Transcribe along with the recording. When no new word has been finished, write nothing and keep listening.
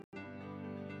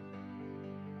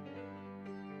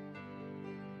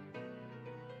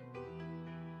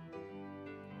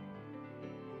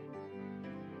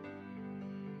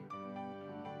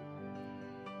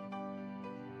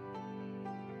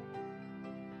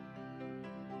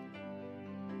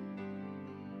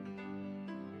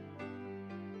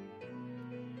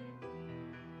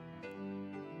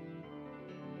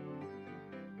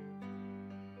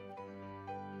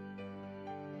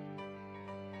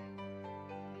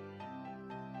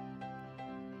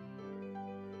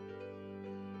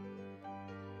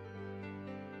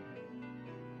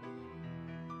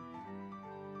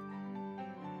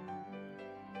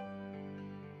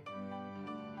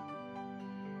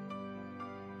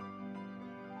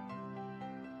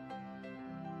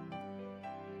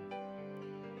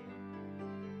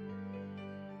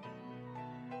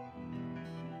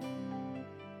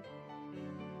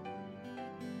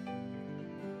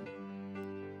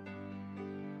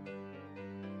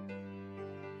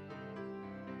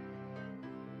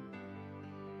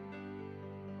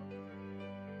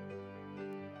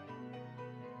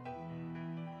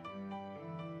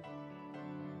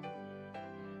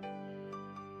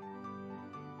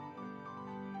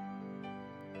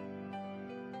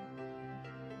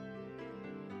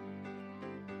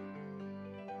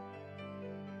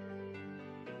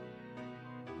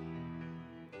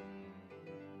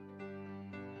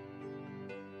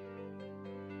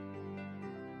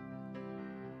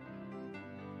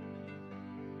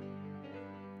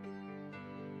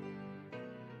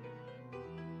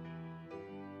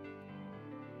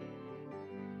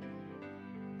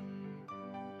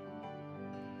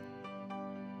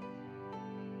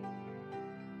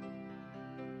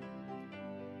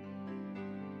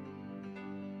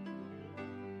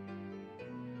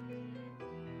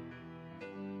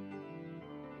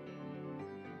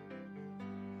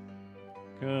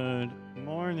Good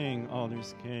morning,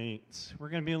 Aldersgate. We're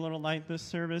going to be a little light this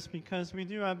service because we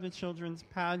do have the children's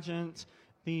pageant,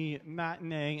 the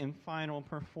matinee and final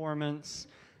performance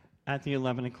at the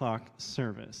 11 o'clock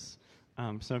service.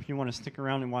 So if you want to stick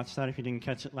around and watch that if you didn't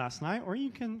catch it last night, or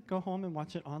you can go home and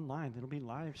watch it online. It'll be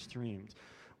live streamed.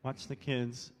 Watch the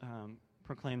kids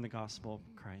proclaim the gospel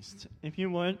of Christ. If you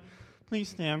would, please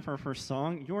stand for our first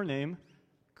song, Your Name,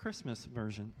 Christmas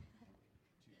version.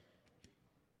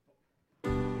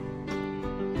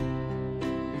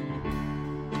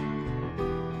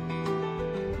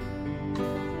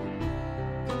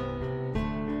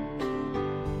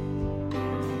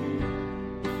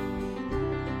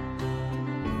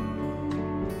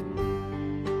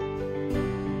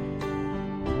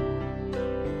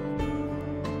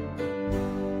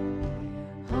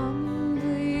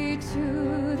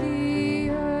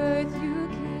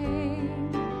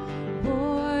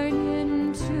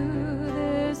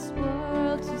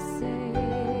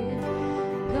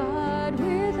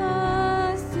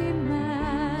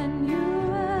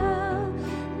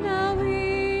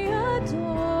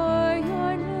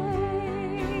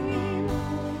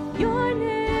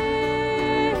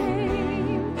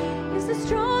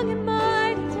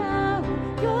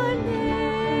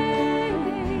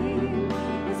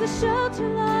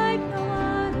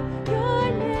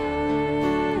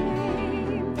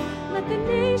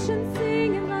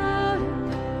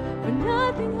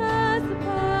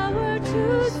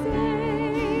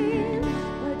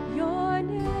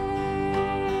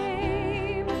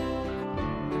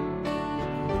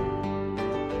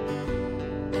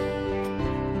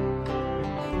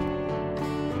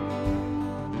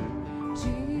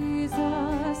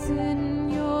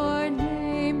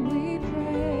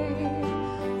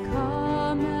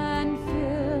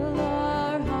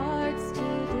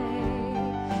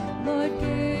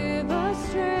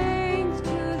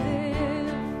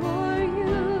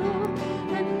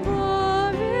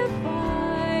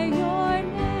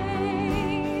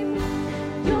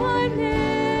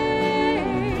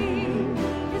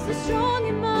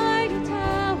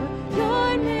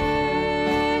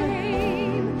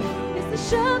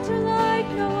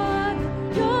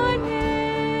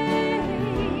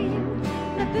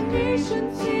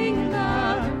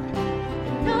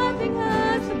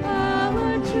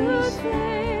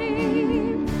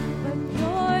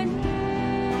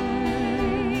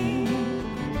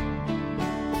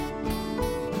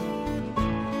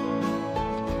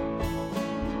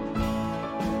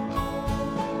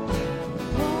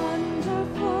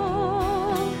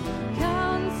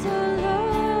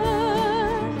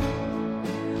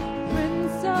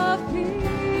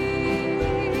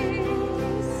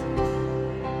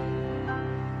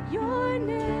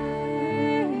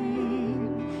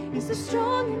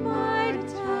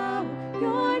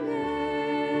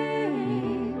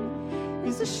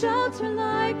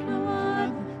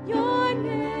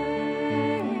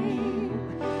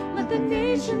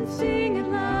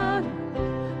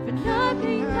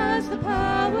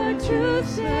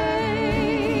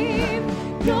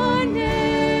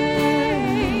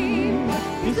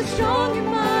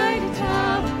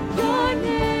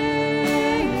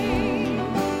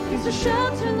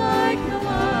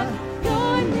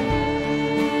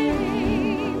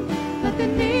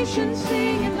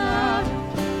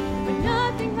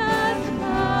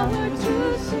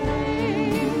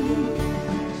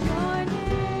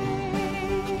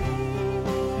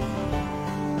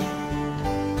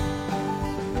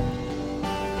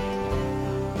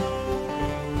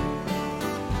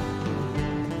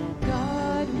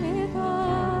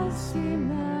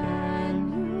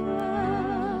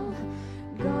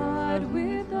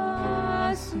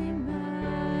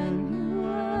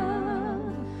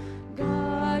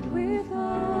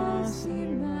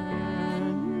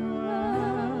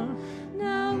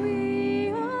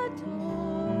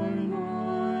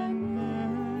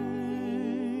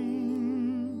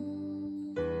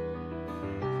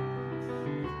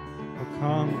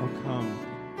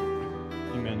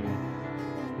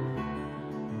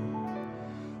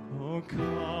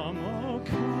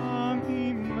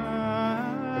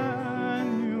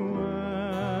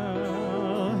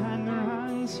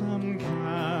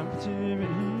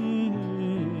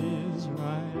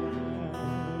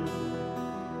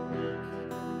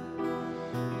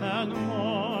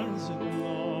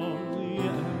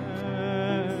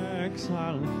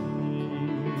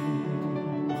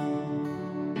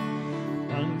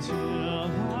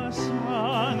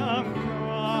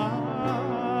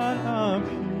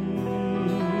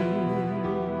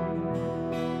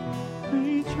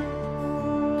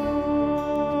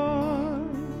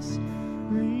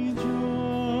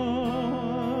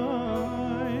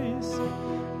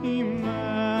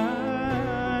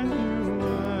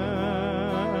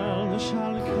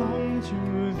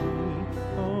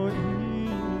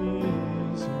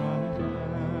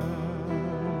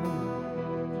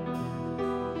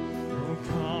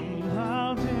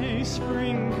 Holy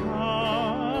Spring,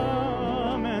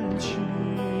 come and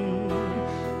cheer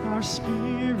our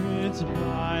spirits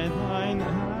by thine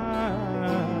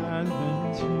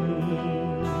advent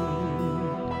here.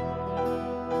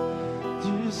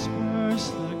 Disperse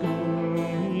the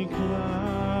gloomy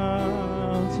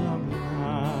clouds of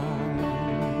night,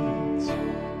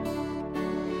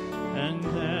 and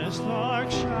as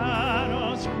dark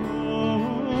shadows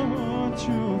put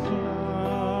to flight,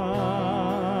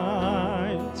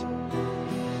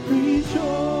 rejoice,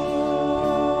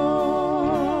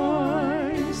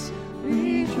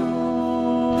 rejoice,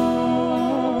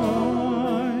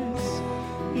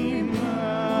 Emmanuel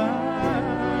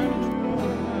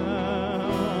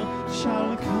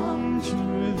shall come to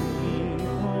thee,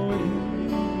 O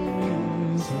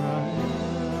Israel.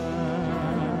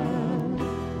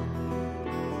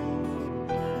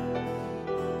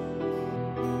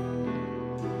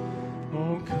 O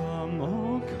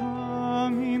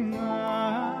come, Emmanuel.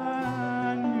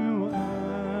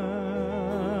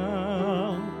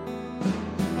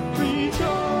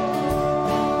 Rejoice,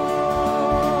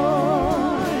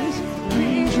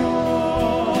 rejoice,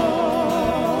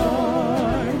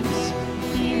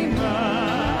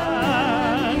 Emmanuel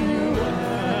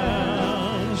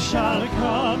shall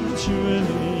come to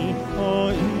thee, O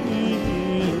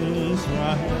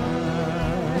Israel.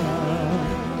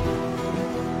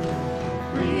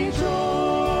 Rejoice,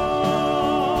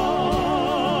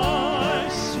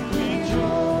 rejoice,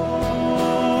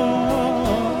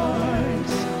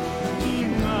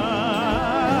 Emmanuel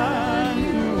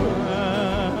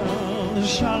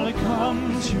shall come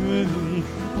to thee,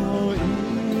 O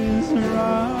Israel,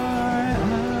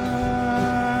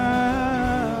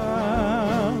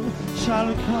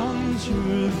 shall come to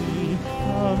thee,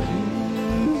 O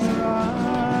Israel.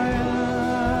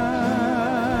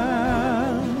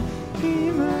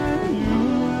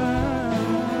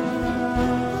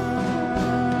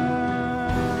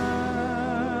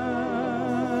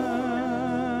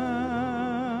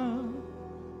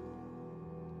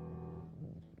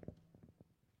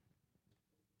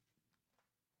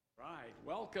 Right.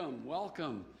 Welcome,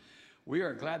 welcome. We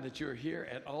are glad that you're here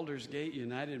at Aldersgate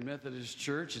United Methodist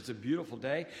Church. It's a beautiful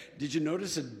day. Did you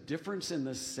notice a difference in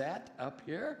the set up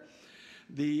here?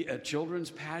 The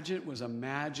children's pageant was a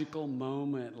magical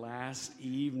moment last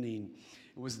evening.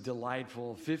 It was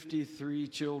delightful. 53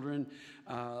 children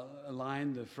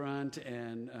lined the front,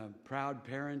 and proud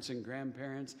parents and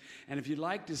grandparents. And if you'd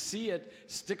like to see it,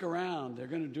 stick around. They're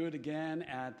going to do it again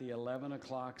at the 11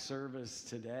 o'clock service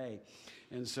today.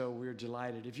 And so we're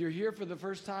delighted. If you're here for the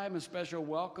first time, a special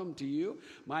welcome to you.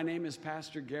 My name is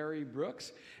Pastor Gary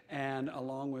Brooks, and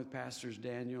along with Pastors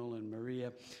Daniel and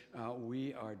Maria,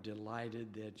 we are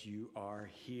delighted that you are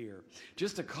here.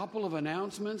 Just a couple of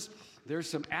announcements. There's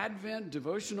some Advent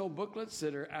devotional booklets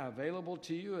that are available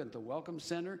to you at the Welcome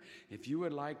Center. If you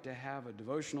would like to have a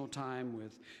devotional time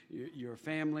with your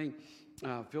family,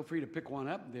 feel free to pick one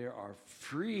up. They are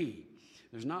free.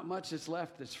 There's not much that's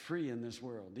left that's free in this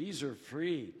world. These are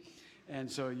free.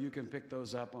 And so you can pick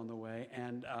those up on the way.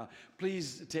 And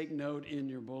please take note in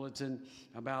your bulletin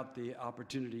about the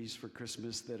opportunities for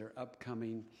Christmas that are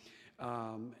upcoming.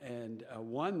 And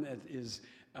one that is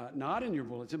not in your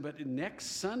bulletin, but next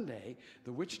Sunday,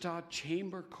 the Wichita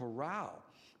Chamber Chorale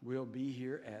will be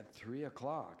here at 3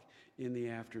 o'clock in the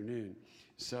afternoon.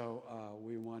 So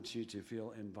we want you to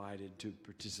feel invited to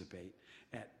participate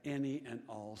at any and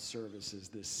all services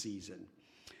this season.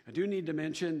 I do need to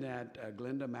mention that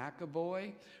Glenda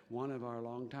McAvoy, one of our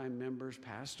longtime members,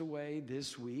 passed away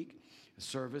this week. A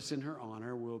service in her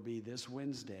honor will be this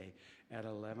Wednesday at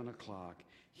 11 o'clock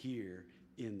here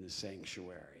in the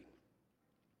sanctuary.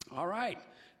 All right,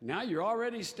 now you're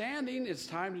already standing. It's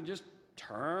time to just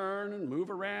turn and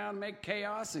move around, make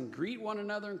chaos, and greet one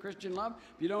another in Christian love.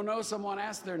 If you don't know someone,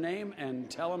 ask their name and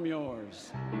tell them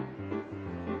yours.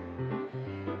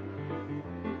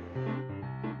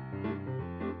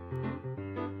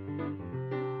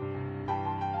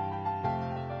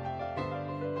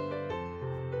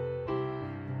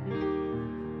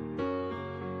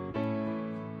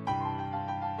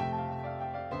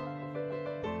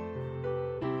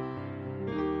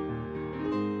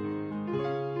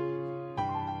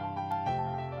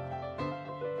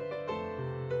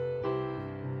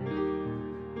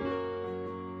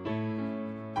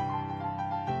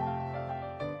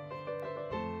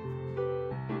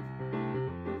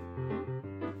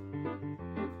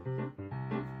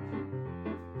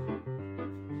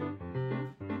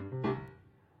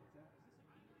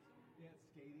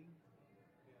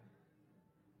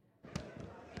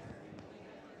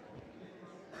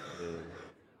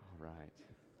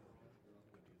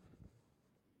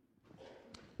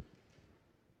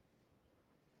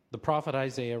 The prophet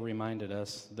Isaiah reminded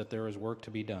us that there is work to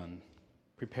be done.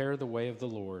 Prepare the way of the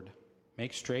Lord.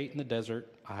 Make straight in the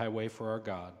desert a highway for our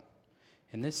God.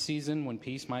 In this season, when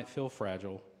peace might feel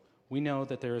fragile, we know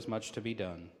that there is much to be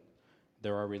done.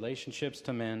 There are relationships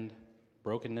to mend,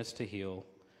 brokenness to heal,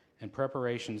 and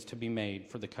preparations to be made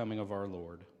for the coming of our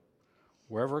Lord.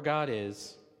 Wherever God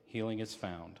is, healing is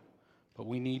found, but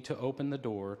we need to open the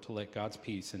door to let God's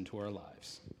peace into our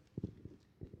lives.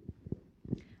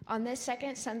 On this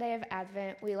second Sunday of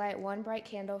Advent, we light one bright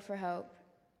candle for hope.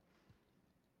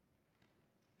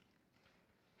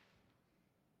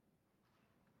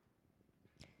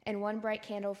 And one bright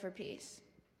candle for peace.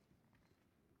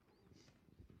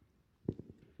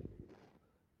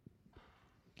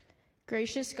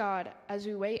 Gracious God, as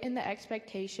we wait in the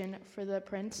expectation for the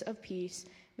Prince of Peace,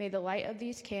 may the light of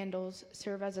these candles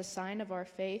serve as a sign of our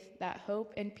faith that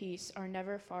hope and peace are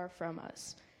never far from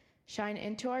us. Shine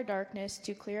into our darkness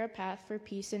to clear a path for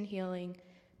peace and healing,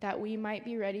 that we might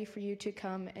be ready for you to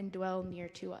come and dwell near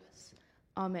to us.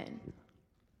 Amen.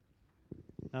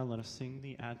 Now let us sing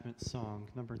the Advent song,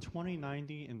 number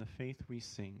 2090, In the Faith We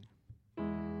Sing.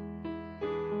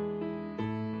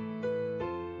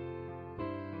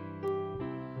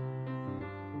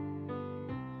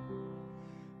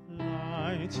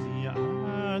 Light the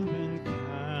Advent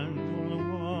candle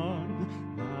one,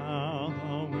 now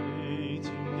the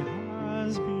waiting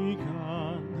has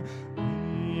begun.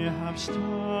 We have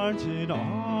started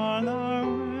on our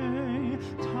way,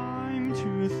 time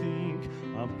to think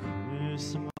of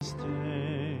Christmas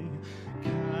Day.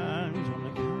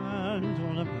 Candle,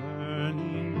 candle,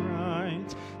 burning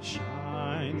bright,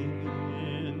 shining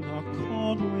in the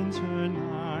cold winter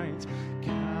night.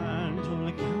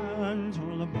 Candle,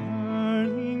 candle,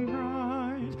 burning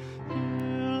bright,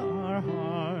 fill our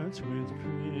hearts with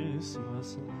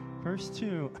Christmas. Verse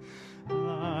 2.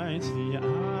 Light the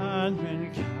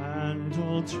Advent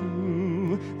candle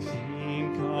too.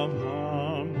 Think of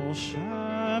humble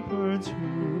shepherds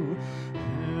who,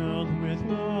 filled with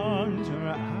wonder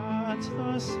at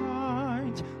the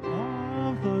sight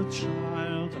of the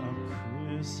child of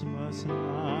Christmas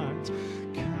night.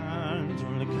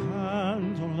 Candle,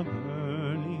 candle,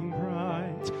 burning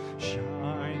bright,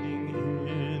 shining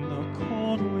in the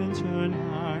cold winter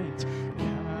night.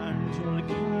 Candle,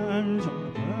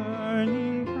 candle,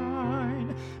 burning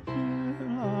bright,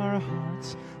 fill our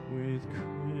hearts with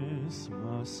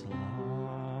Christmas light.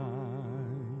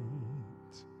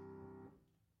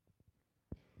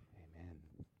 Amen.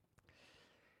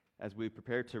 As we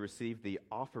prepare to receive the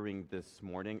offering this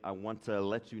morning, I want to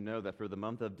let you know that for the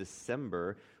month of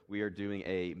December, we are doing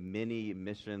a mini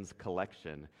missions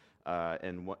collection.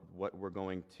 And what we're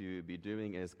going to be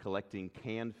doing is collecting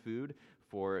canned food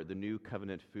for the New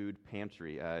Covenant Food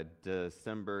Pantry.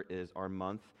 December is our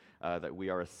month that we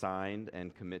are assigned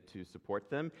and commit to support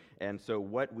them. And so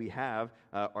what we have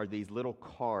are these little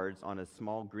cards on a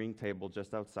small green table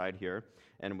just outside here.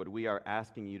 And what we are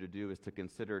asking you to do is to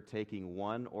consider taking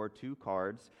one or two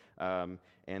cards and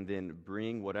then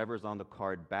bring whatever's on the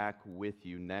card back with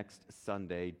you next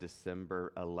Sunday,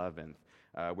 December 11th.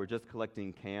 We're just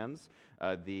collecting cans.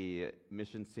 The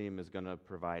missions team is going to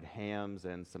provide hams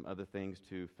and some other things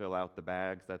to fill out the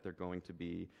bags that they're going to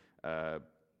be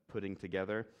putting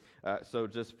together. So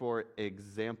just for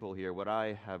example here, what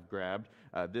I have grabbed,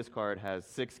 this card has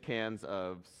 6 cans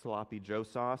of Sloppy Joe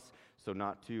sauce, so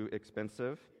not too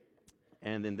expensive.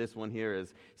 And then this one here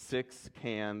is 6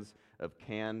 cans of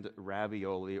canned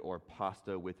ravioli or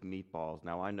pasta with meatballs.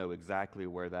 Now, I know exactly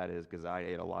where that is because I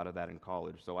ate a lot of that in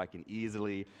college, so I can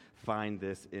easily find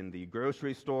this in the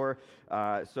grocery store.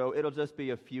 So it'll just be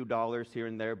a few dollars here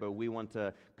and there, but we want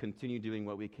to continue doing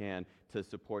what we can to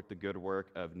support the good work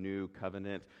of New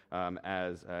Covenant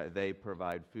as they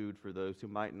provide food for those who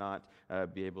might not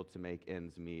be able to make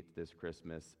ends meet this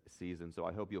Christmas season. So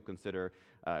I hope you'll consider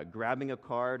grabbing a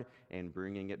card and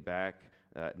bringing it back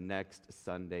next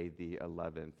Sunday, the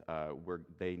 11th.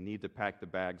 They need to pack the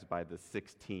bags by the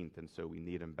 16th, and so we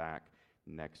need them back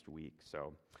next week.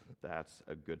 So that's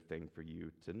a good thing for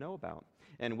you to know about.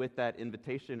 And with that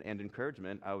invitation and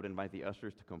encouragement, I would invite the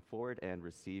ushers to come forward and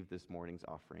receive this morning's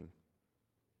offering.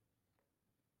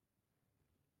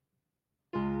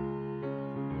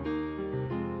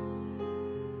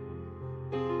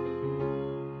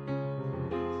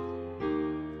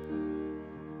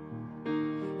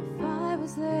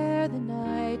 Was there the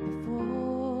night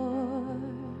before,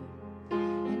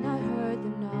 and I heard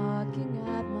them knocking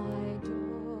at my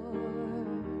door.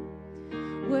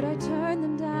 Would I turn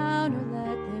them down or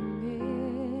let them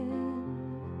in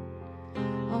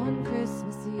on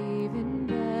Christmas Eve in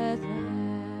Bethlehem?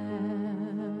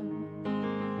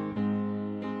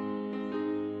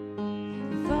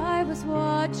 was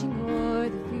watching o'er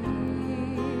the fields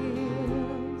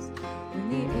when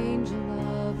the angel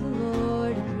of the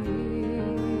Lord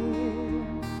appeared.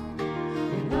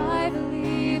 And I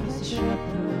believe the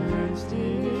shepherds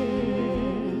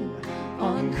did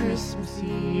on Christmas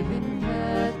Eve in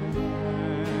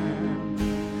Bethlehem.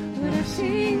 When I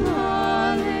sing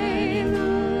hallelujah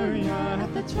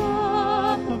at the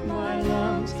top of my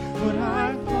lungs, would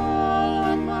I fall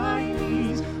on my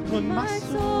knees? Would my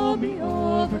soul be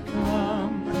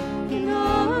overcome in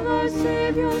awe of our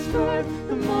Savior's birth,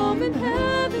 the moment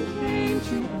heaven came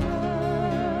to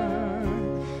earth?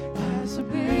 As a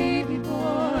baby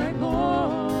boy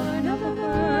born of a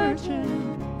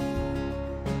virgin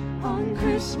on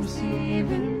Christmas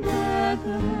Eve in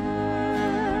Bethlehem.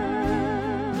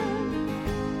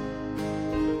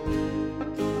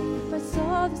 If I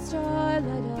saw the star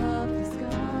light up the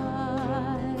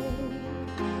sky,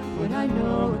 would I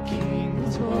know a king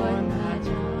was born that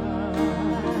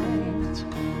night?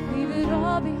 Leave it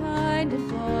all behind and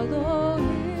follow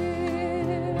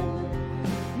him.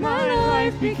 My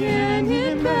life began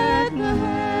in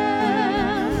Bethlehem,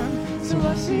 so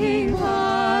I'll sing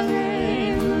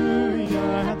hallelujah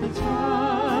at the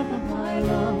top of my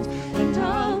lungs, and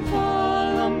I'll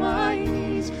fall on my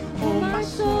knees. Oh, my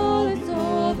soul is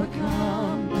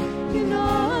overcome in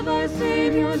awe of our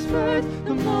Savior's birth,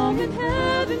 the moment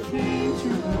heaven came to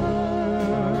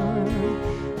earth.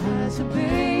 As a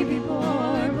baby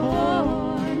boy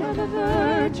born of a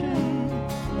virgin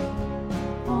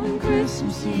on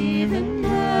Christmas Eve in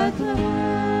Bethlehem.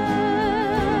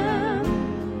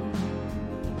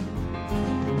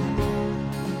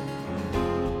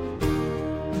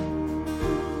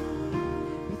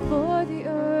 Before the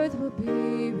earth will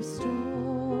be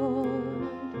restored,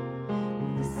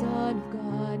 the Son of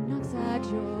God knocks at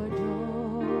your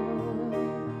door.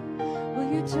 Will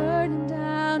you turn him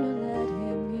down or let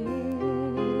him in?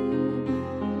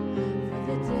 For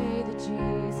the day that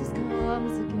Jesus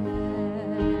comes again,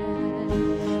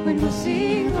 when we'll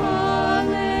sing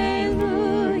hallelujah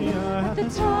at the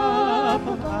top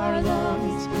of our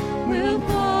lungs, we'll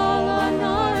fall on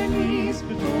our knees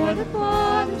before the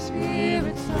Father,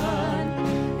 Spirit, Son.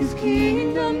 His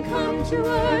kingdom come to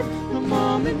earth the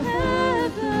moment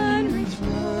heaven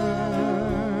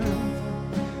returns.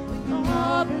 We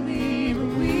all believe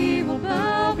and we will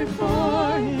bow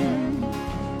before him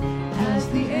as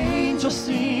the angels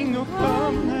sing, oh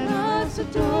come let us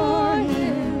adore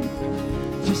him.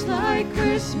 Just like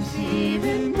Christmas Eve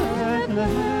in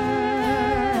Bethlehem,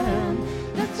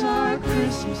 that's our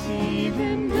Christmas Eve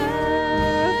in Bethlehem.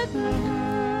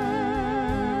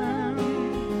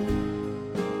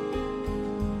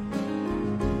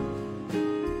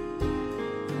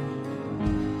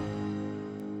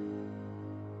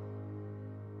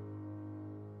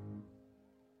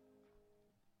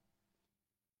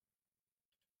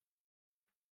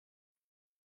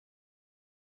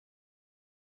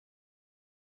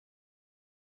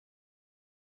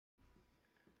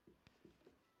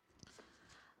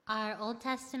 Our Old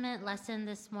Testament lesson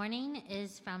this morning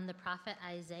is from the prophet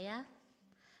Isaiah,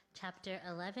 chapter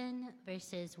 11,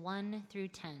 verses 1 through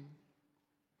 10.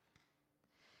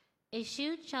 A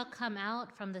shoot shall come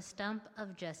out from the stump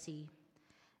of Jesse,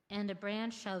 and a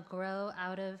branch shall grow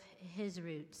out of his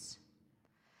roots.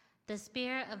 The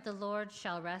Spirit of the Lord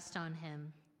shall rest on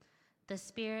him, the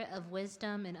Spirit of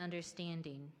wisdom and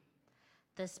understanding,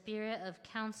 the Spirit of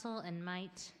counsel and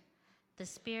might, the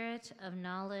Spirit of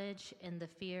knowledge and the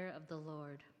fear of the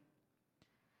Lord.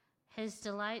 His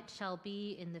delight shall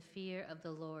be in the fear of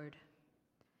the Lord.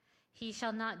 He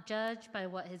shall not judge by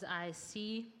what his eyes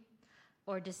see,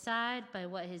 or decide by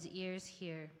what his ears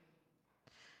hear.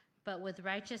 But with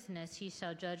righteousness he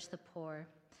shall judge the poor,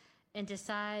 and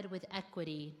decide with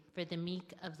equity for the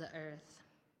meek of the earth.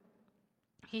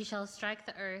 He shall strike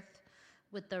the earth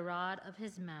with the rod of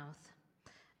his mouth,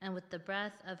 and with the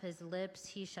breath of his lips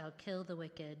he shall kill the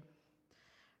wicked.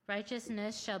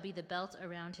 Righteousness shall be the belt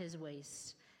around his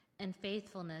waist, and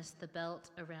faithfulness the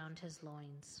belt around his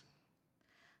loins.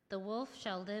 The wolf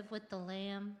shall live with the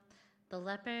lamb, the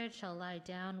leopard shall lie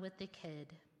down with the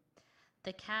kid,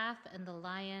 the calf and the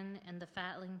lion and the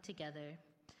fatling together,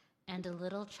 and a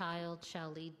little child shall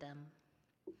lead them.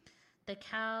 The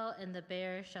cow and the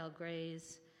bear shall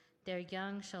graze, their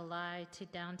young shall lie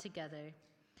down together,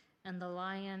 and the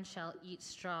lion shall eat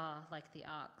straw like the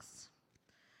ox.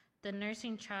 The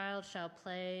nursing child shall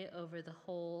play over the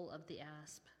hole of the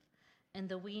asp, and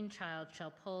the weaned child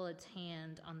shall pull its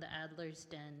hand on the adder's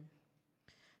den.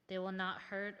 They will not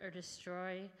hurt or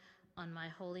destroy on my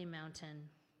holy mountain,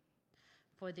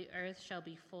 for the earth shall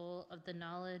be full of the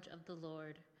knowledge of the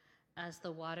Lord, as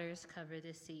the waters cover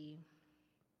the sea.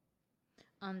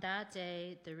 On that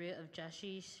day, the root of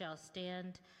Jesse shall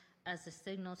stand as a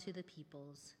signal to the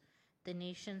peoples. The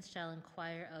nations shall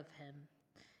inquire of him,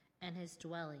 and his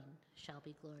dwelling shall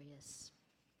be glorious.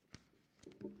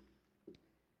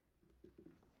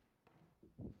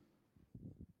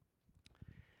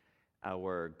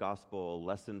 Our gospel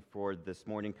lesson for this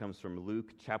morning comes from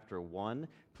Luke chapter 1.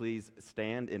 Please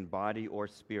stand in body or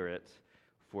spirit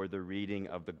for the reading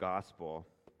of the gospel.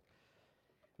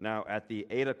 Now, at the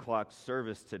 8 o'clock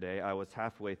service today, I was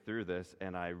halfway through this,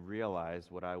 and I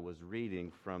realized what I was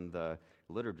reading from the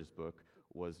liturgist book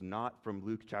was not from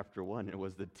Luke chapter 1. It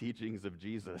was the teachings of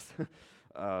Jesus.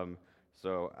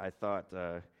 So I thought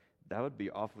that would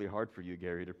be awfully hard for you,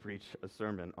 Gary, to preach a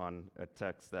sermon on a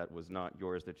text that was not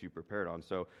yours that you prepared on.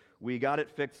 So we got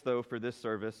it fixed, though, for this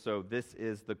service. So this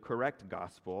is the correct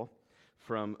gospel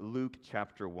from Luke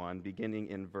chapter 1, beginning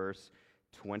in verse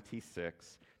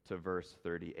 26 to verse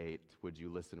 38. Would you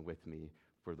listen with me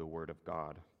for the word of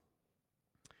God?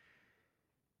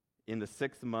 In the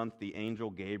 6th month, the angel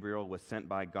Gabriel was sent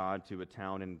by God to a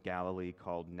town in Galilee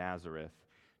called Nazareth,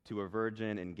 to a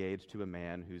virgin engaged to a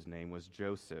man whose name was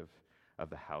Joseph, of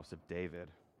the house of David.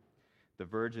 The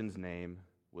virgin's name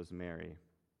was Mary.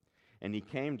 And he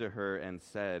came to her and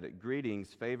said,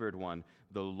 "Greetings, favored one,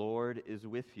 the Lord is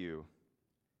with you."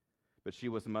 But she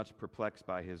was much perplexed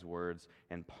by his words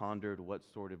and pondered what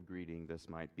sort of greeting this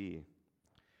might be.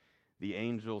 The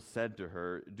angel said to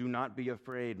her, "Do not be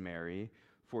afraid, Mary,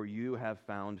 for you have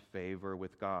found favor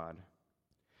with God.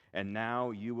 And now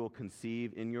you will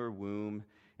conceive in your womb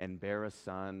and bear a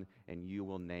son, and you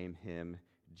will name him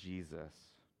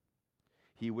Jesus.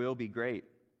 He will be great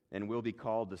and will be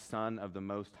called the Son of the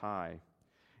Most High.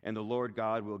 And the Lord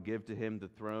God will give to him the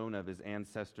throne of his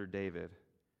ancestor David.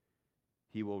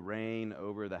 He will reign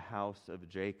over the house of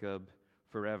Jacob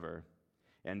forever,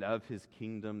 and of his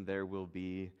kingdom there will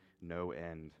be no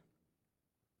end."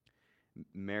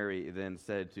 Mary then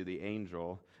said to the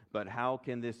angel, "But how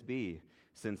can this be,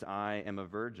 since I am a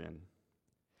virgin?"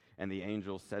 And the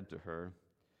angel said to her,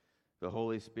 "The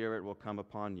Holy Spirit will come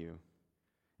upon you,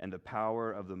 and the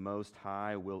power of the Most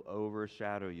High will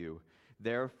overshadow you.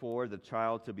 Therefore, the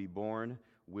child to be born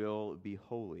will be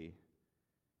holy,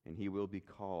 and he will be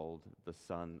called the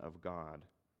Son of God.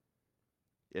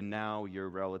 And now your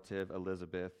relative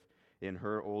Elizabeth, in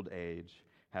her old age,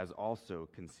 has also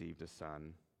conceived a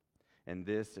son. And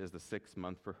this is the 6th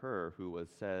month for her who was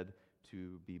said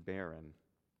to be barren.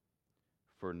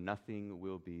 For nothing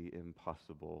will be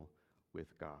impossible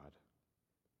with God."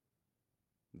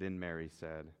 Then Mary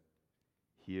said,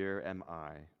 "Here am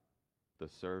I, the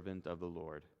servant of the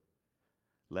Lord.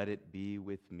 Let it be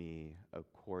with me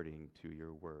according to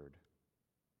your word."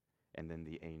 And then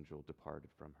the angel departed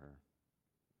from her.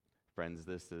 Friends,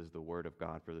 this is the word of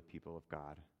God for the people of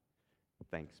God.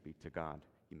 Thanks be to God.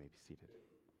 You may be seated.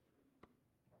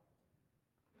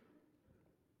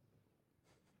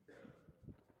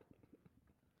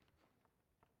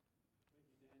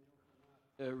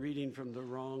 Reading from the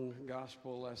wrong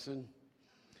gospel lesson.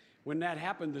 When that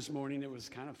happened this morning, it was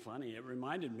kind of funny. It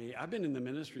reminded me, I've been in the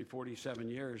ministry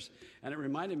 47 years, and it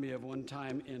reminded me of one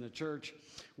time in a church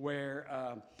where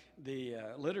the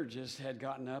liturgist had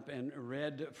gotten up and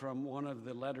read from one of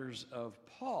the letters of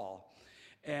Paul.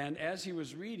 And as he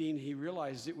was reading, he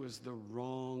realized it was the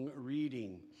wrong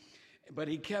reading. But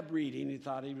he kept reading. He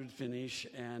thought he would finish.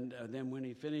 And then when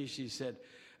he finished, he said,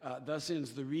 "Thus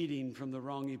ends the reading from the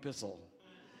wrong epistle."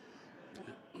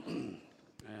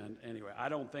 And anyway, I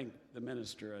don't think the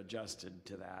minister adjusted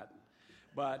to that.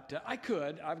 But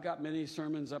I've got many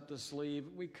sermons up the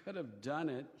sleeve. We could have done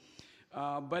it.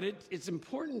 But it's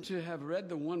important to have read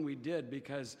the one we did,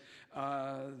 because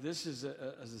this is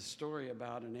a story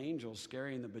about an angel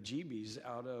scaring the bejeebies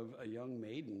out of a young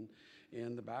maiden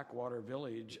in the backwater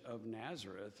village of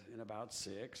Nazareth in about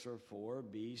 6 or 4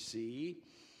 BC.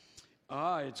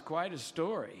 It's quite a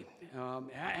story.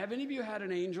 Have any of you had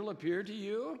an angel appear to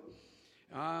you?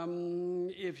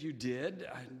 If you did,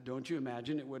 don't you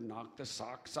imagine it would knock the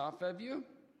socks off of you?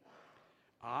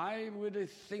 I would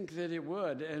think that it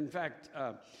would. In fact,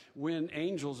 when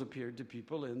angels appeared to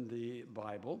people in the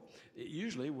Bible, it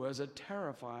usually was a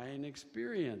terrifying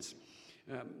experience.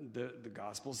 The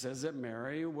gospel says that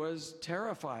Mary was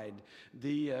terrified.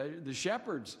 The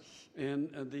shepherds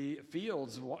in the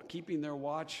fields keeping their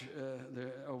watch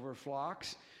over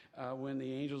flocks, when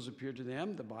the angels appeared to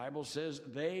them, the Bible says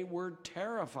they were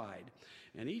terrified.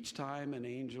 And each time an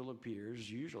angel appears,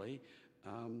 usually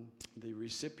the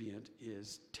recipient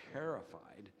is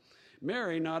terrified.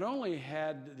 Mary not only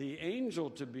had the angel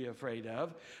to be afraid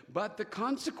of, but the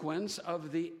consequence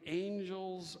of the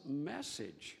angel's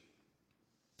message.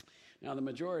 Now, the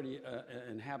majority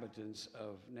inhabitants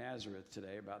of Nazareth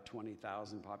today, about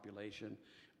 20,000 population,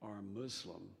 are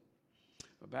Muslim.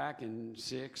 But back in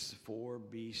 6-4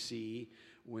 BC,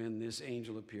 when this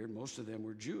angel appeared, most of them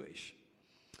were Jewish.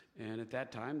 And at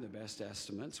that time, the best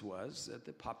estimates was that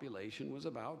the population was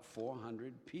about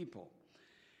 400 people.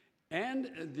 And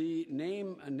the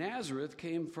name Nazareth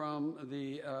came from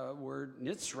the word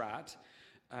Nitzrat,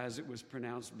 as it was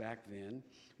pronounced back then,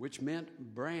 which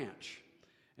meant branch.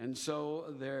 And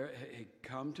so there had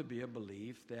come to be a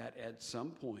belief that at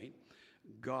some point,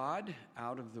 God,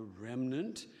 out of the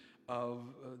remnant of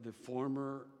the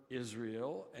former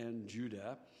Israel and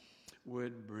Judah,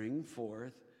 would bring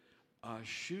forth a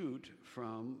shoot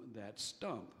from that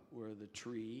stump where the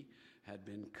tree had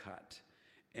been cut.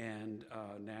 And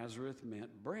Nazareth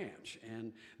meant branch.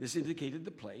 And this indicated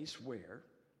the place where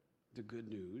the good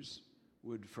news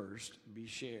would first be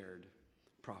shared,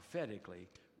 prophetically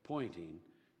pointing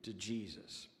to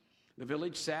Jesus. The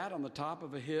village sat on the top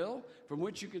of a hill from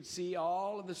which you could see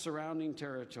all of the surrounding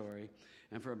territory.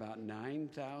 And for about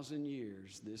 9,000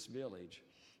 years, this village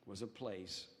was a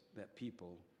place that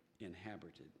people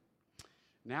inhabited.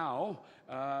 Now,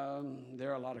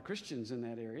 there are a lot of Christians in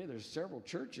that area. There's several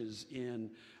churches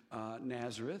in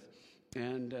Nazareth,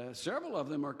 and several of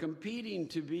them are competing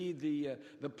to be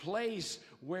the place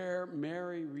where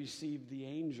Mary received the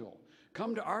angel.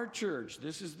 Come to our church.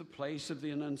 This is the place of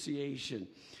the Annunciation.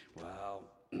 Well,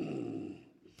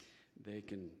 they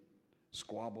can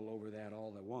squabble over that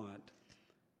all they want.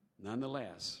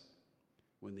 Nonetheless,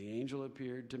 when the angel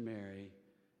appeared to Mary,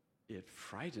 it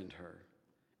frightened her.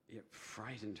 It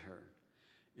frightened her.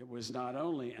 It was not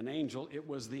only an angel, it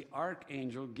was the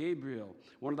archangel Gabriel,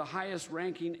 one of the highest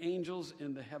ranking angels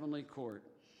in the heavenly court.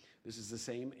 This is the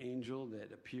same angel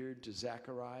that appeared to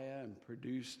Zechariah and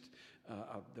produced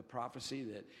the prophecy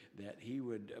that he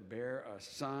would bear a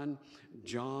son,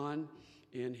 John,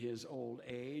 in his old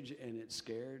age, and it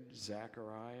scared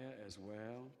Zechariah as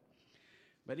well.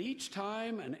 But each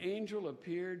time an angel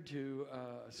appeared to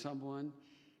someone,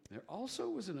 there also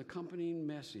was an accompanying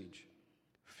message: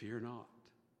 fear not,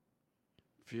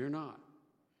 fear not,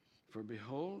 for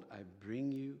behold, I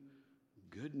bring you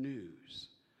good news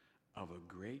of a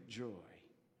great joy,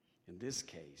 in this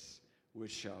case,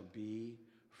 which shall be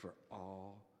for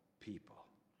all people.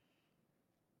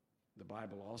 The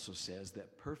Bible also says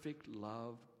that perfect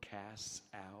love casts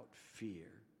out fear.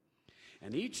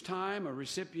 And each time a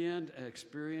recipient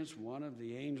experienced one of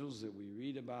the angels that we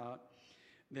read about,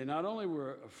 they not only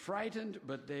were frightened,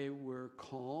 but they were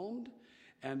calmed,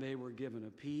 and they were given a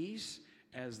peace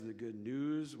as the good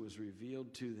news was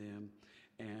revealed to them.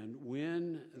 And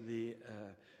when the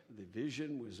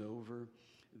vision was over,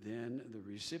 then the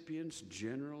recipients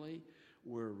generally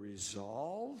were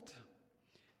resolved,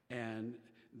 and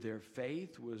their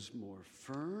faith was more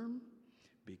firm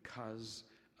because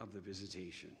of the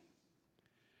visitation.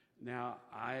 Now,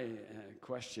 I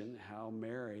question how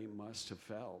Mary must have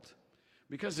felt,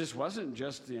 because this wasn't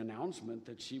just the announcement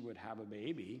that she would have a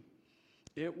baby.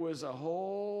 It was a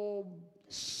whole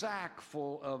sack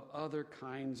full of other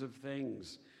kinds of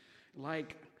things,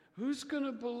 like, who's going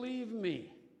to believe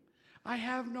me? I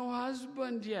have no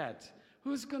husband yet.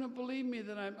 Who's going to believe me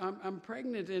that I'm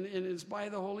pregnant and it's by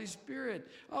the Holy Spirit?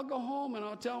 I'll go home and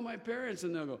I'll tell my parents,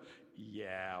 and they'll go,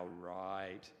 yeah,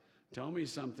 right. Tell me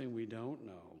something we don't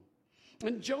know.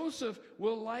 And Joseph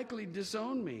will likely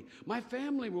disown me. My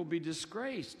family will be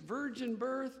disgraced. Virgin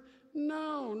birth?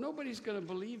 No, nobody's going to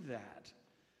believe that.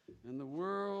 And the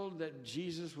world that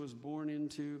Jesus was born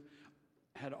into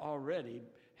had already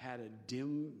had a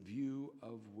dim view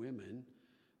of women.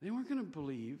 They weren't going to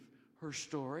believe her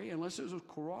story unless it was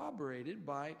corroborated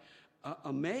by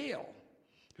a male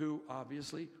who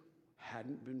obviously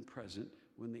hadn't been present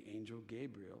when the angel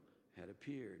Gabriel had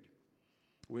appeared.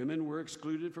 Women were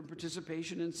excluded from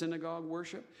participation in synagogue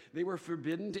worship. They were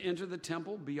forbidden to enter the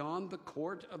temple beyond the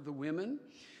court of the women.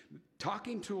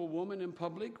 Talking to a woman in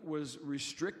public was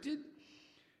restricted.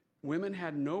 Women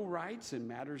had no rights in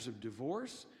matters of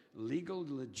divorce, legal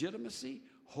legitimacy,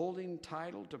 holding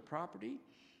title to property.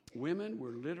 Women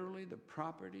were literally the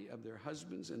property of their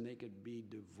husbands, and they could be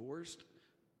divorced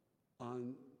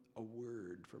on a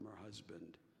word from her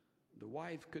husband. The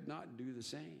wife could not do the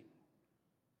same.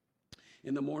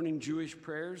 In the morning Jewish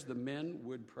prayers, the men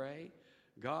would pray,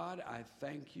 God, I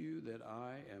thank you that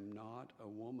I am not a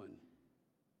woman.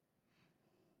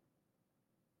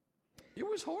 It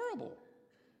was horrible,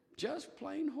 just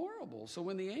plain horrible. So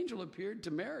when the angel appeared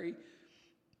to Mary,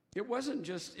 It wasn't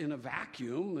just in a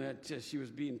vacuum that she was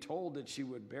being told that she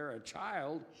would bear a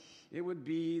child. It would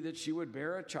be that she would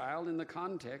bear a child in the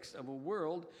context of a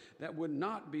world that would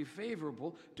not be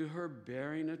favorable to her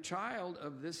bearing a child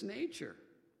of this nature.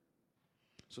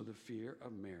 So the fear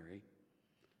of Mary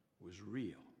was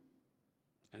real,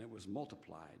 and it was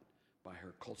multiplied by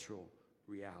her cultural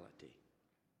reality.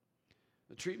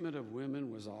 The treatment of women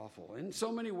was awful. In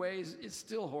so many ways, it's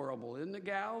still horrible, isn't it,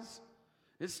 gals?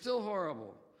 It's still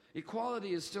horrible.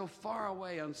 Equality is still far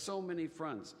away on so many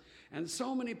fronts. And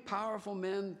so many powerful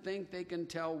men think they can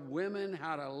tell women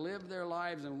how to live their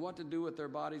lives and what to do with their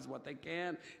bodies, what they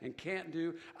can and can't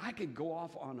do. I could go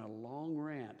off on a long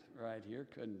rant right here,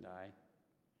 couldn't I?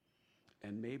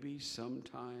 And maybe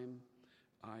sometime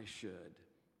I should.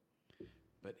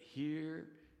 But here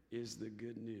is the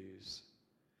good news,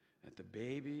 that the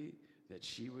baby that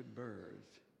she would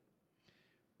birth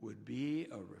would be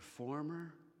a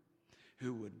reformer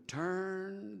who would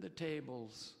turn the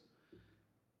tables.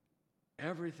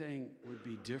 Everything would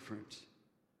be different.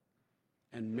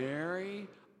 And Mary,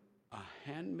 a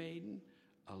handmaiden,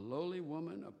 a lowly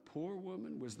woman, a poor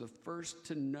woman, was the first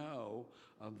to know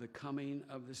of the coming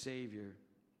of the Savior.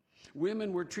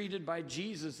 Women were treated by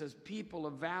Jesus as people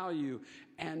of value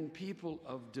and people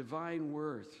of divine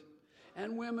worth.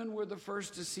 And women were the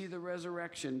first to see the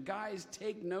resurrection. Guys,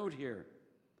 take note here.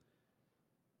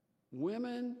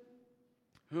 Women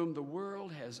whom the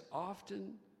world has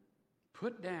often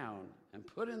put down and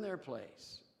put in their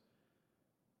place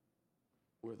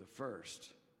were the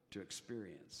first to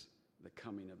experience the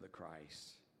coming of the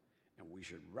Christ. And we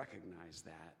should recognize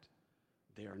that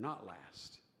they are not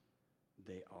last,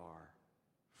 they are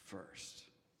first.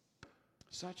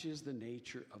 Such is the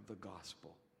nature of the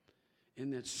gospel, in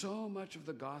that so much of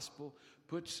the gospel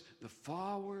puts the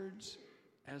forwards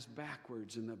as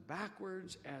backwards and the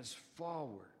backwards as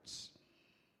forwards.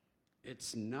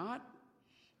 It's not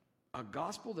a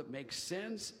gospel that makes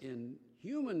sense in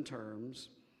human terms,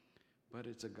 but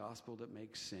it's a gospel that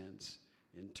makes sense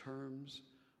in terms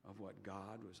of what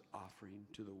God was offering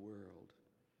to the world.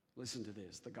 Listen to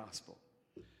this, the gospel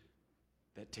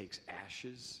that takes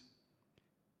ashes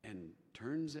and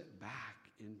turns it back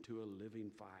into a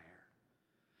living fire.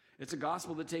 It's a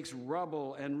gospel that takes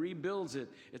rubble and rebuilds it.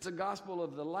 It's a gospel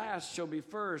of the last shall be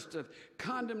first, of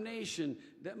condemnation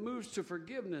that moves to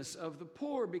forgiveness, of the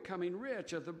poor becoming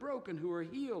rich, of the broken who are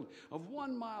healed, of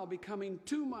 1 mile becoming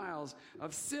 2 miles,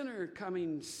 of sinner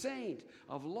coming saint,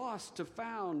 of lost to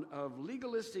found, of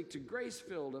legalistic to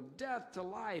grace-filled, of death to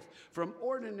life, from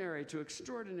ordinary to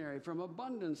extraordinary, from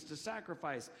abundance to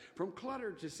sacrifice, from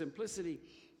clutter to simplicity,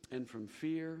 and from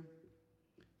fear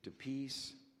to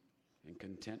peace and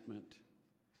contentment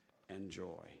and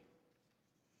joy.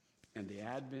 And the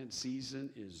Advent season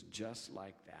is just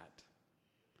like that.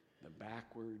 The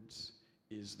backwards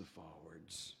is the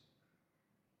forwards.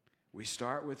 We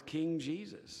start with King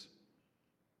Jesus.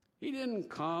 He didn't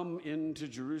come into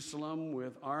Jerusalem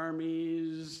with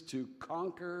armies to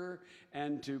conquer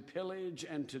and to pillage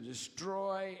and to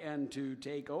destroy and to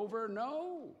take over.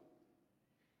 No.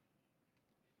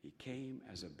 He came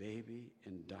as a baby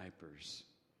in diapers.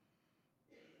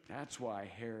 That's why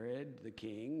Herod the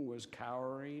king was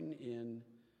cowering in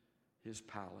his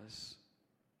palace,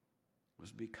 was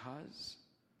because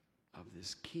of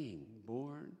this king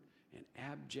born in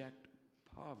abject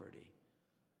poverty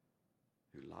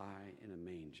who lie in a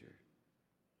manger.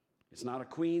 It's not a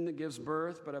queen that gives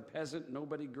birth, but a peasant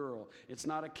nobody girl. It's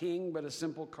not a king, but a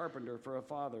simple carpenter for a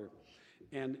father.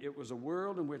 And it was a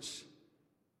world in which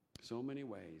so many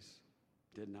ways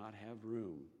did not have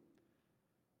room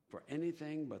for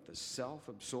anything but the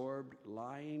self-absorbed,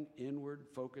 lying,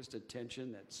 inward-focused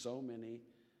attention that so many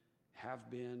have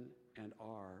been and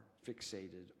are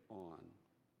fixated on.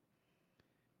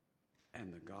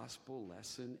 And the gospel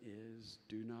lesson is,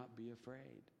 do not be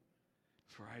afraid,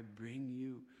 for I bring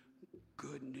you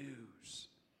good news.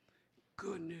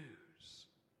 Good news.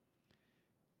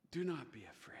 Do not be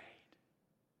afraid.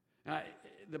 Now,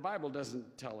 the Bible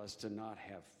doesn't tell us to not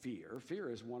have fear.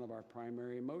 Fear is one of our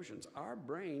primary emotions. Our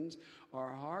brains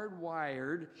are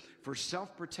hardwired for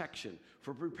self-protection,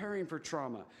 for preparing for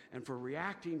trauma, and for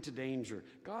reacting to danger.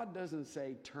 God doesn't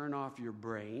say, turn off your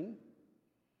brain.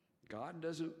 God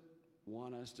doesn't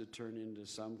want us to turn into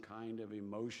some kind of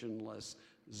emotionless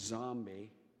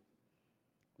zombie.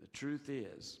 The truth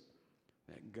is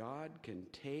that God can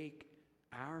take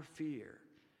our fear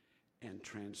and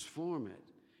transform it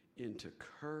into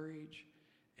courage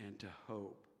and to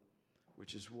hope,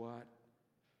 which is what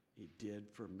he did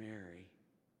for Mary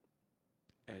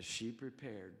as she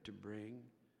prepared to bring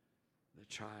the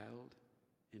child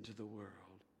into the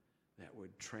world that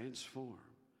would transform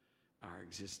our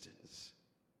existence.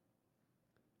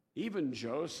 Even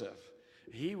Joseph,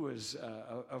 he was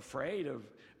afraid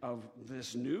of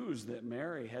this news that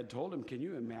Mary had told him. Can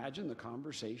you imagine the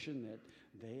conversation that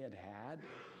they had had?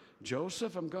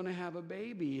 Joseph, I'm going to have a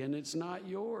baby, and it's not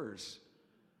yours.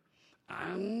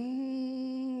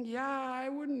 Yeah, I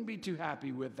wouldn't be too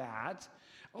happy with that.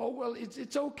 Oh, well,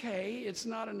 it's okay. It's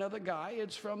not another guy.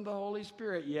 It's from the Holy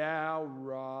Spirit. Yeah,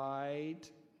 right.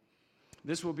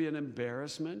 This will be an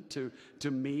embarrassment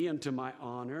to me and to my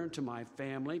honor, to my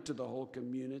family, to the whole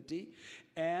community.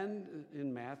 And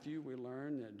in Matthew, we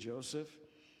learn that Joseph,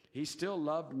 he still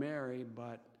loved Mary,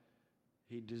 but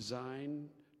he designed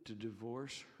to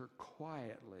divorce her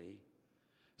quietly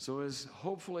so as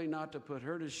hopefully not to put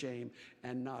her to shame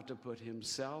and not to put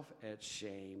himself at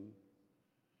shame.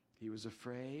 He was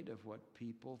afraid of what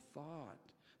people thought.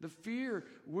 The fear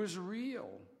was real.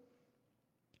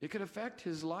 It could affect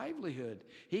his livelihood.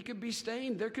 He could be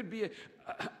stained. There could be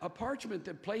a parchment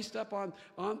that placed up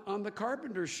on the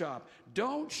carpenter shop.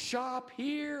 Don't shop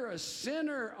here. A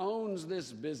sinner owns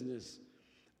this business.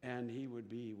 And he would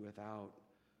be without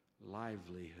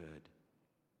livelihood.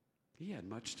 He had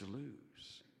much to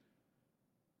lose.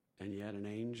 And yet an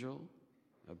angel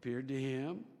appeared to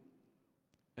him,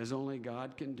 as only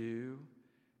God can do,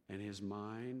 and his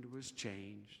mind was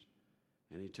changed.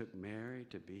 And he took Mary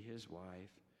to be his wife.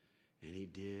 And he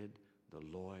did the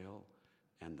loyal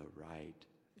and the right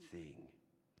thing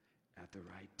at the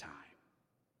right time.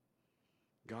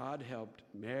 God helped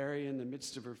Mary in the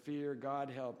midst of her fear.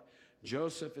 God helped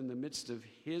Joseph in the midst of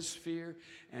his fear.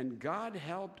 And God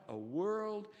helped a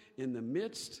world in the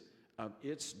midst of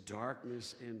its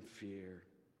darkness and fear.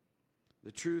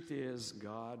 The truth is,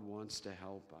 God wants to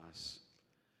help us.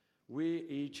 We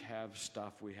each have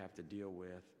stuff we have to deal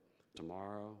with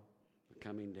tomorrow, the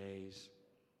coming days.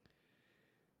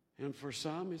 And for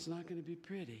some, it's not going to be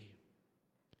pretty.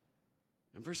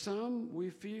 And for some, we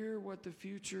fear what the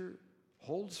future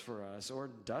holds for us or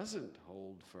doesn't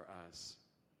hold for us.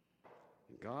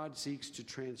 And God seeks to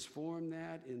transform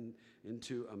that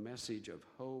into a message of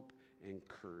hope and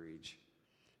courage.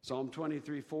 Psalm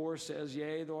 23:4 says,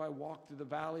 Yea, though I walk through the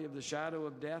valley of the shadow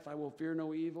of death, I will fear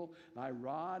no evil. Thy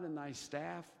rod and thy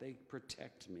staff, they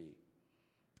protect me.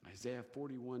 Isaiah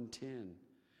 41:10.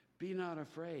 Be not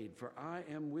afraid, for I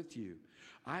am with you.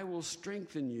 I will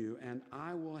strengthen you, and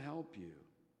I will help you.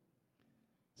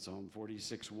 Psalm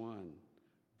 46:1.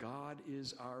 God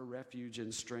is our refuge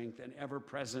and strength, and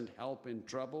ever-present help in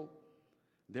trouble.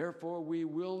 Therefore we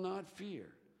will not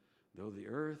fear, though the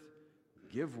earth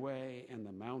give way and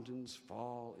the mountains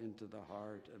fall into the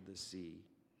heart of the sea.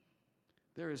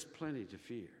 There is plenty to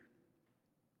fear.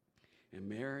 And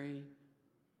Mary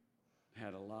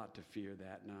had a lot to fear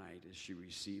that night as she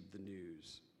received the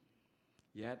news.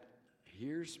 Yet,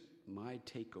 here's my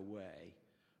takeaway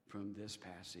from this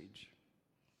passage,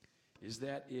 is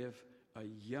that if a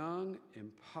young,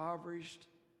 impoverished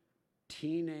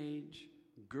teenage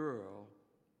girl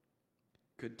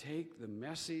could take the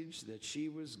message that she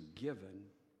was given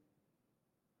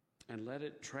and let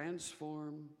it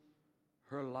transform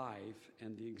her life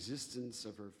and the existence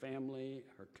of her family,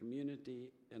 her community,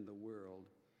 and the world,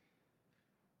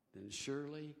 then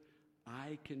surely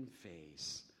I can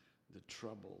face the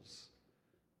troubles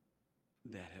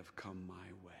that have come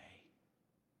my way.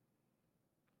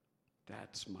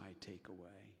 That's my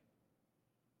takeaway.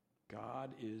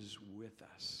 God is with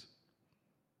us.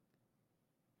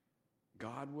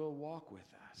 God will walk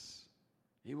with us.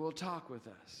 He will talk with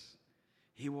us.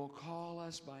 He will call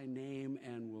us by name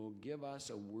and will give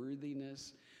us a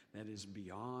worthiness that is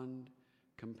beyond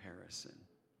comparison.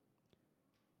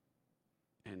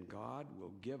 And God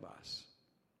will give us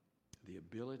the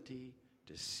ability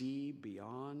to see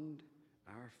beyond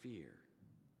our fear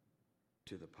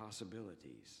to the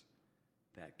possibilities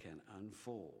that can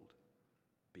unfold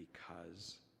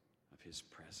because of his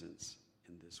presence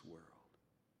in this world.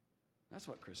 That's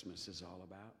what Christmas is all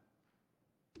about.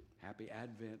 Happy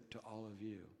Advent to all of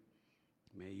you.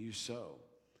 May you so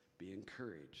be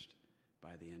encouraged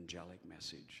by the angelic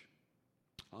message.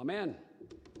 Amen.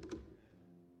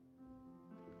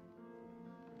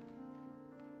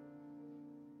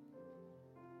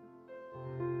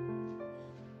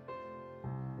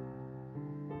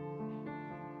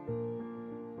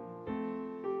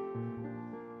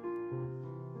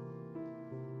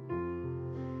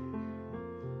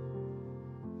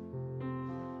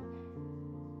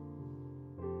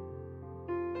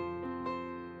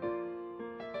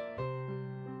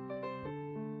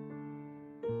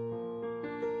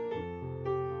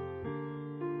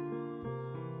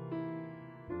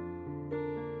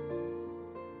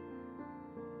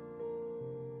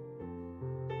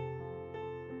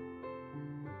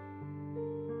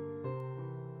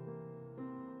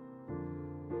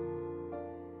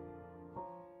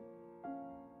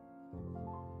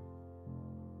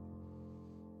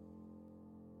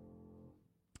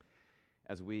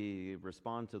 As we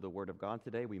respond to the Word of God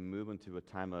today, we move into a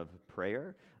time of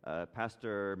prayer.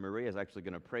 Pastor Maria is actually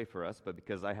going to pray for us, but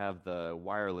because I have the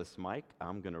wireless mic,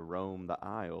 I'm going to roam the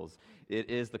aisles. It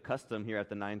is the custom here at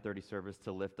the 9:30 service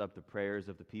to lift up the prayers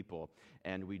of the people,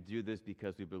 and we do this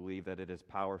because we believe that it is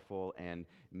powerful and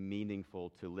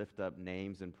meaningful to lift up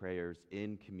names and prayers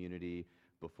in community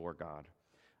before God.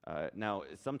 Now,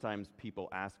 sometimes people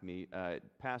ask me,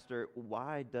 Pastor,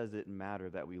 why does it matter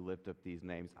that we lift up these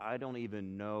names? I don't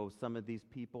even know some of these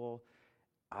people.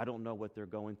 I don't know what they're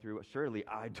going through. Surely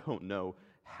I don't know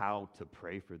how to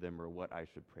pray for them or what I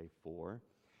should pray for.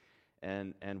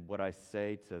 And what I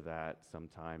say to that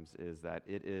sometimes is that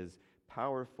it is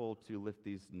powerful to lift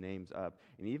these names up.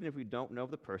 And even if we don't know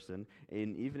the person,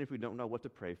 and even if we don't know what to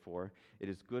pray for, it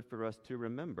is good for us to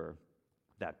remember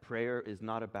that prayer is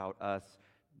not about us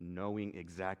knowing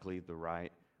exactly the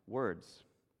right words.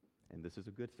 And this is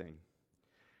a good thing.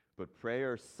 But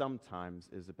prayer sometimes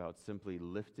is about simply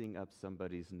lifting up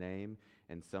somebody's name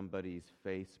and somebody's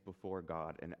face before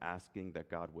God and asking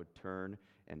that God would turn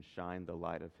and shine the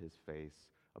light of his face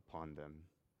upon them.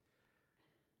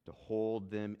 To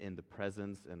hold them in the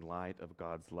presence and light of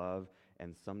God's love,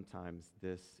 and sometimes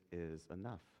this is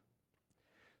enough.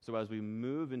 So as we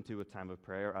move into a time of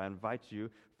prayer, I invite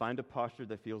you, find a posture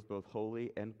that feels both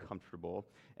holy and comfortable,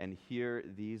 and hear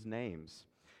these names.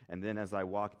 And then as I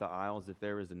walk the aisles, if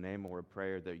there is a name or a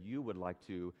prayer that you would like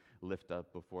to lift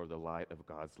up before the light of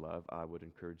God's love, I would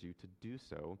encourage you to do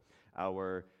so.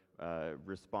 Our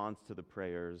response to the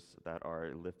prayers that are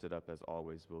lifted up, as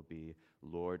always, will be,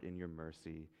 Lord, in your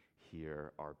mercy,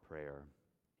 hear our prayer.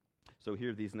 So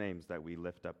hear these names that we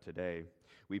lift up today.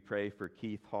 We pray for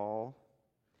Keith Hall,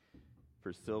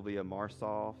 for Sylvia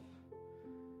Marsoff,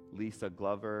 Lisa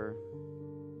Glover,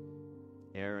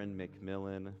 Aaron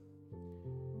McMillan,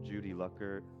 Judy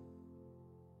Luckert,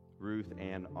 Ruth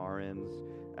Ann Ahrens,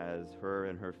 as her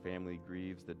and her family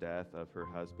grieves the death of her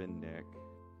husband, Nick.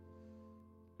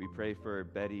 We pray for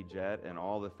Betty Jett and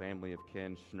all the family of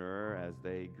Ken Schnur as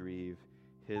they grieve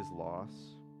his loss.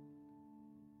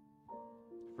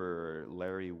 For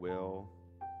Larry Will,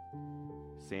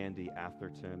 Sandy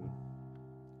Atherton,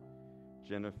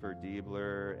 Jennifer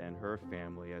Diebler and her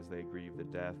family as they grieve the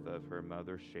death of her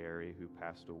mother, Sherry, who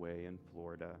passed away in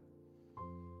Florida.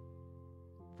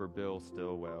 For Bill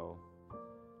Stillwell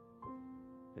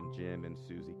and Jim and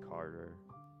Susie Carter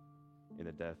in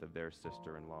the death of their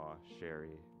sister-in-law,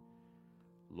 Sherry.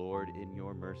 Lord, in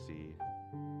your mercy,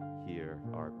 hear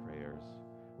our prayers.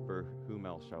 For whom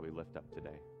else shall we lift up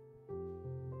today?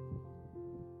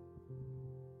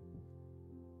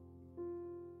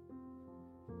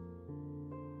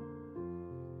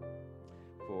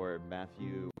 For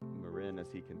Matthew Marin as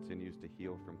he continues to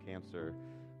heal from cancer,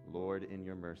 Lord, in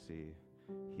your mercy,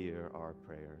 hear our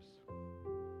prayers.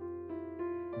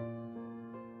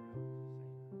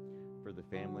 For the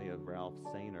family of Ralph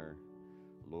Sainer,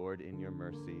 Lord, in your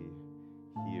mercy,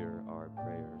 hear our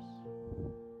prayers.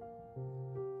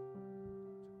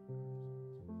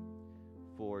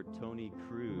 For Tony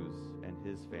Cruz and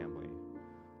his family,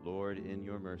 Lord, in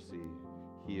your mercy,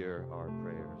 hear our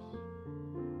prayers.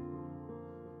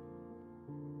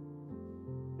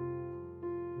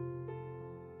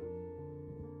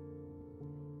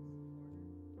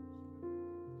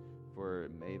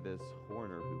 For Mavis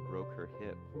Horner, who broke her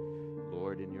hip,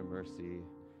 Lord, in your mercy,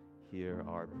 hear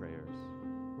our prayers.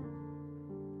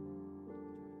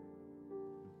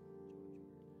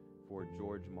 For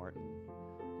George Martin,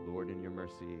 Lord, in your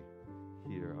mercy,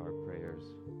 hear our prayers.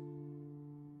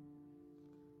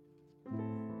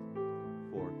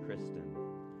 For Kristen,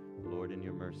 Lord, in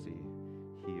your mercy,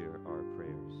 hear our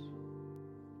prayers.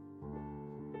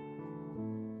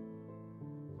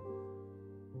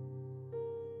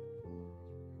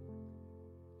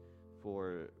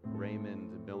 For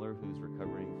Raymond Miller, who's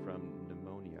recovering from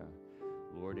pneumonia,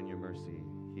 Lord, in your mercy,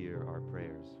 hear our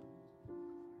prayers.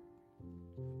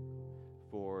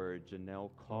 For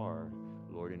Janelle Carr,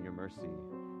 Lord, in your mercy,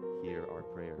 hear our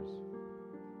prayers.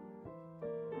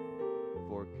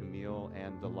 For Camille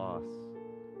Ann DeLoss,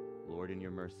 Lord, in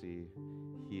your mercy,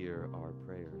 hear our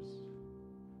prayers.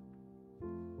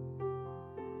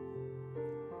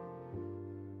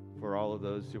 For all of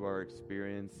those who are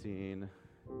experiencing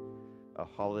a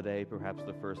holiday, perhaps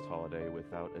the first holiday,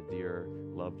 without a dear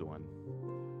loved one,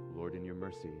 Lord, in your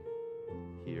mercy,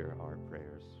 hear our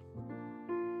prayers.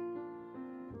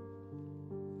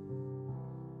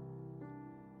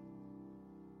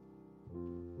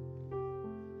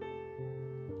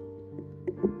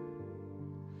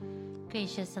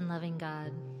 Gracious and loving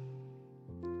God,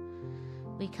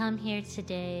 we come here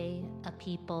today, a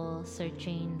people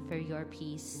searching for your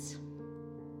peace.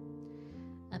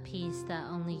 peace that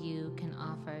only you can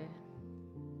offer.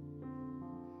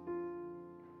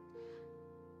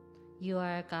 You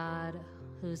are a God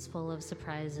who's full of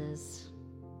surprises.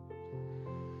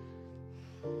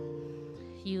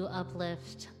 You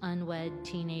uplift unwed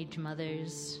teenage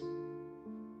mothers.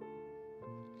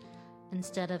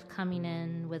 Instead of coming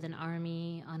in with an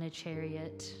army on a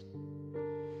chariot,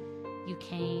 you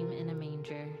came in a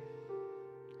manger,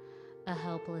 a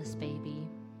helpless baby.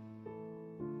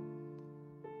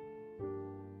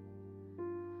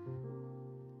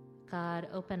 God,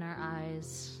 open our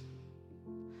eyes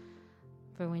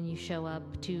for when you show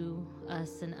up to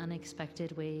us in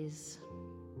unexpected ways.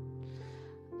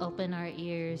 Open our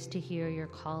ears to hear your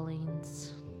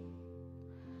callings.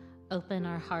 Open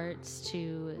our hearts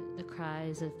to the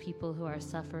cries of people who are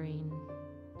suffering,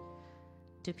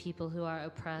 to people who are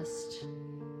oppressed.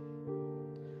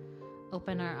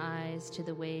 Open our eyes to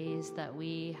the ways that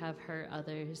we have hurt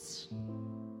others.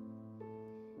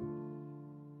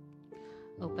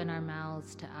 Open our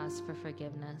mouths to ask for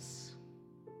forgiveness.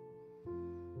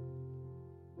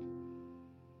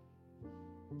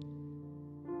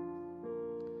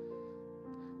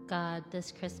 God,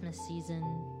 this Christmas season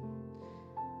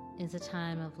is a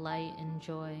time of light and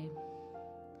joy,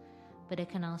 but it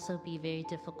can also be very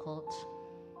difficult,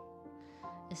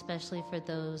 especially for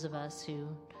those of us who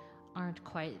aren't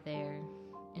quite there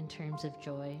in terms of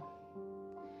joy.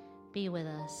 Be with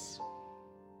us.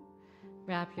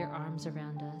 Wrap your arms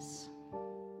around us.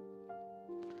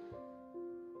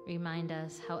 Remind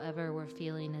us however we're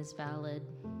feeling is valid.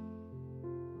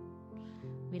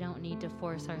 We don't need to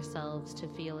force ourselves to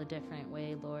feel a different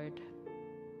way, Lord,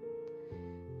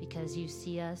 because you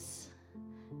see us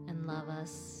and love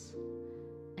us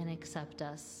and accept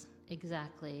us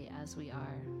exactly as we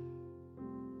are.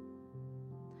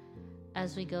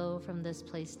 As we go from this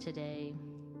place today,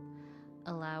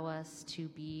 allow us to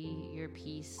be your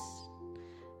peace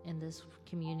in this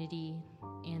community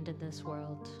and in this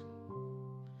world.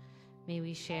 May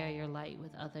we share your light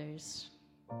with others.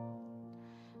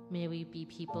 May we be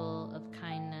people of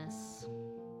kindness,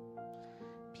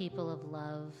 people of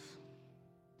love,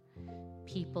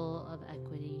 people of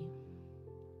equity.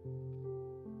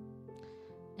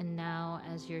 And now,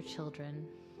 as your children,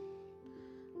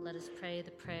 let us pray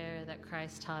the prayer that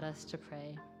Christ taught us to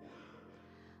pray.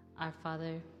 Our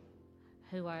Father,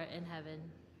 who art in heaven,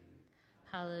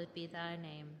 hallowed be thy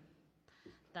name.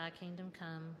 Thy kingdom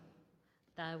come,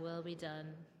 thy will be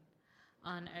done,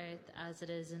 on earth as it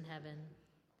is in heaven.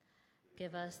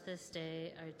 Give us this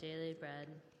day our daily bread,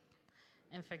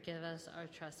 and forgive us our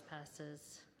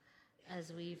trespasses,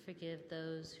 as we forgive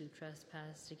those who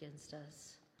trespass against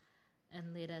us.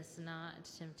 And lead us not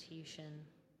into temptation,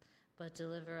 but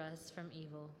deliver us from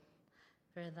evil.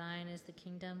 For thine is the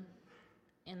kingdom,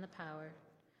 and the power,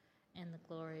 and the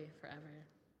glory forever.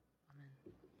 Amen.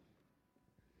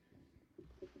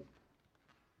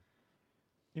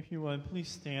 If you would, please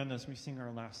stand as we sing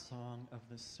our last song of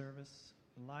this service.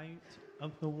 Light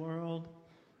of the world,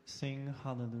 sing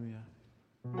hallelujah.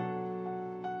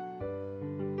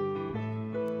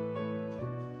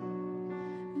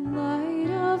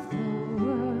 Light of the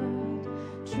world,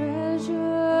 treasure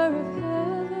of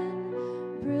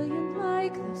heaven, brilliant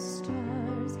like the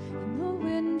stars in the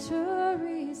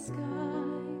wintry sky.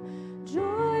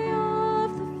 Joy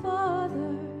of the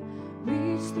Father,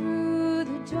 reach through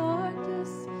the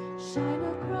darkness, shine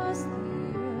across the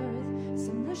earth,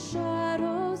 send the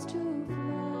shadows to flight.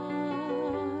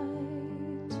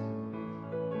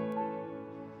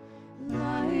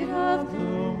 Light of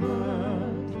the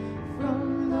world,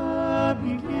 from the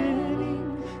beginning,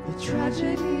 the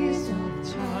tragedies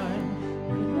of time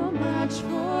were no match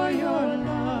for your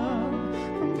love.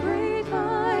 From great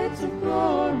heights of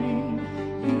glory,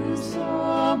 you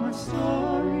saw my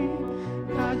story.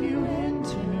 God, you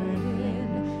entered in,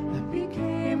 and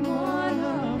became one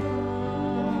of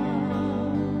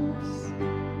us.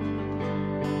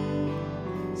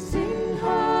 Sing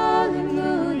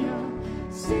hallelujah,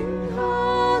 sing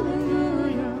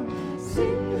hallelujah,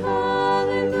 sing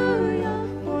hallelujah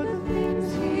for the things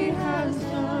he has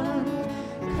done.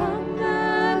 Come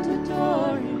and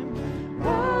adore him.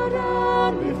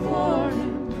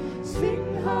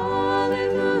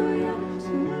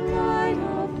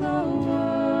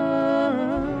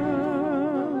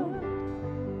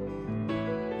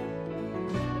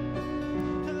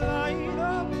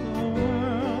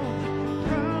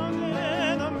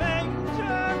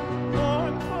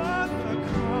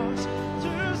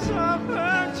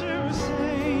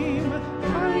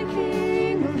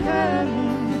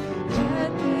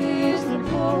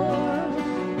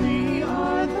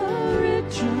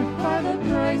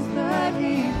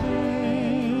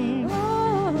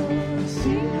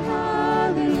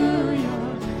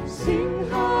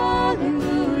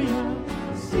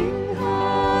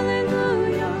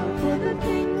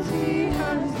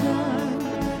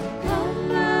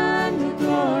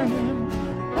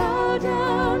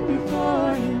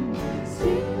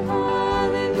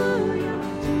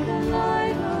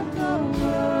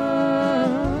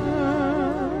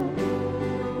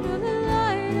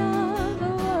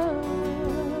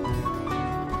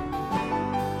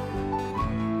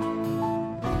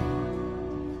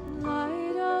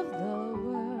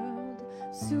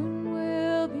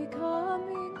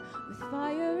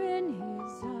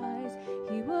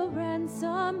 will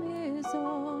ransom his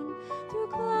own. Through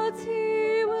clouds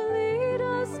he will lead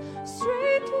us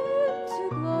straight into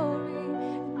glory,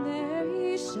 and there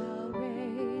he shall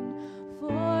reign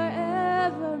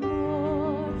forevermore.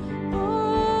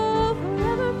 Oh,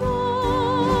 forevermore.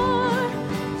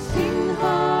 Sing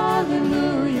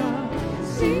hallelujah,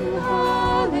 sing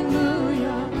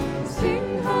hallelujah,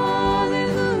 sing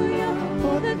hallelujah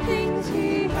for the things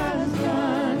he has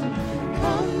done.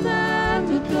 Come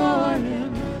and adore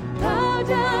him, bow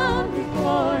down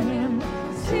before him,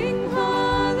 sing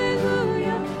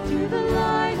hallelujah to the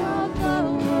light of the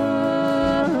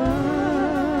world,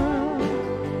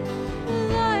 the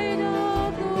light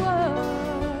of the world.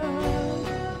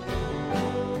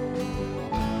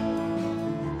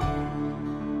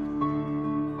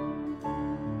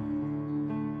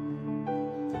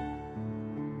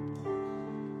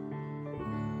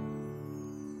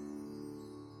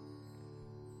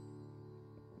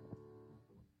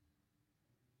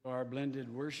 Our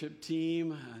blended worship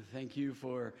team, thank you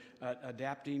for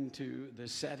adapting to the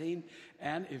setting.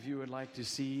 And if you would like to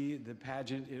see the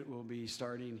pageant, it will be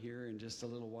starting here in just a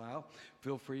little while.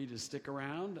 Feel free to stick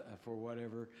around for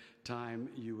whatever time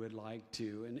you would like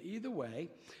to. And either way,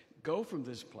 go from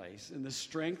this place in the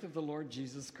strength of the Lord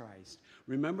Jesus Christ.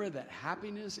 Remember that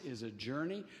happiness is a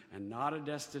journey and not a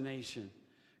destination.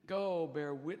 Go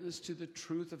bear witness to the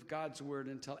truth of God's word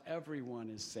until everyone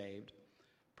is saved.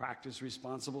 Practice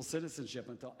responsible citizenship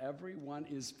until everyone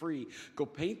is free. Go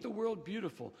paint the world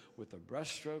beautiful with the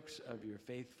brushstrokes of your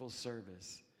faithful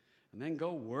service. And then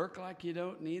go work like you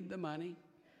don't need the money.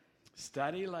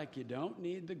 Study like you don't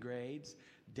need the grades.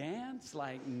 Dance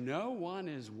like no one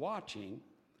is watching.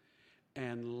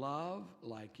 And love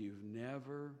like you've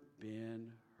never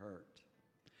been hurt.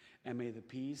 And may the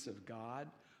peace of God,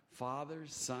 Father,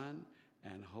 Son,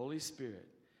 and Holy Spirit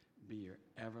be your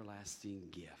everlasting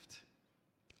gift.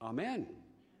 Amen.